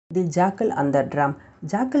The Jackal and the Drum.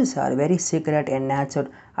 Jackals are very secret in nature.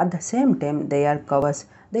 At the same time, they are cowards.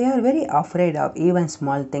 They are very afraid of even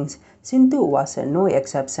small things. Sindhu was no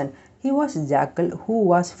exception. He was a jackal who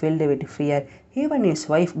was filled with fear. Even his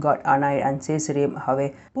wife got annoyed and chased him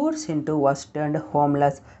away. Poor Sindhu was turned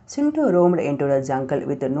homeless. Sindhu roamed into the jungle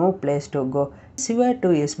with no place to go. He shivered to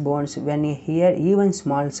his bones when he heard even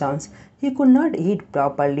small sounds. He could not eat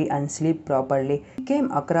properly and sleep properly. He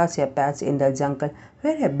came across a patch in the jungle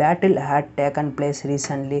where a battle had taken place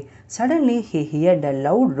recently. Suddenly he heard a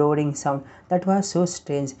loud roaring sound that was so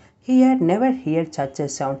strange. He had never heard such a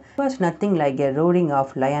sound. It was nothing like a roaring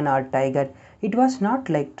of lion or tiger. It was not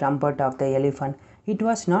like trumpet of the elephant. It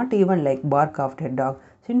was not even like bark of a dog.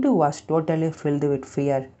 Sindhu was totally filled with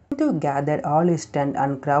fear. Sindhu gathered all his strength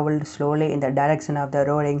and crawled slowly in the direction of the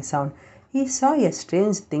roaring sound. He saw a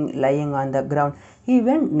strange thing lying on the ground. He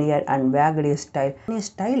went near and wagged his tail. When his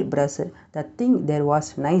tail brushed the thing, there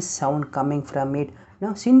was nice sound coming from it.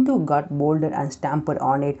 Now Sindhu got bolder and stamped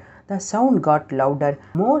on it. The sound got louder.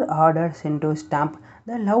 More harder Sindhu stamped,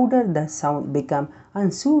 the louder the sound became,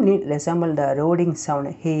 and soon it resembled the roaring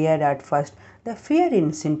sound he heard at first. The fear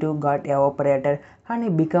in Sindhu got evaporated and he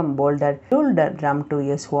became bolder. He rolled the drum to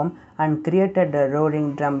his home and created the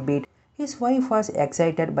roaring drum beat. His wife was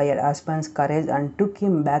excited by her husband's courage and took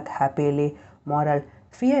him back happily. Moral: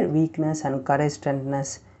 fear, weakness, and courage,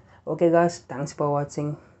 strengthness. Okay, guys, thanks for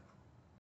watching.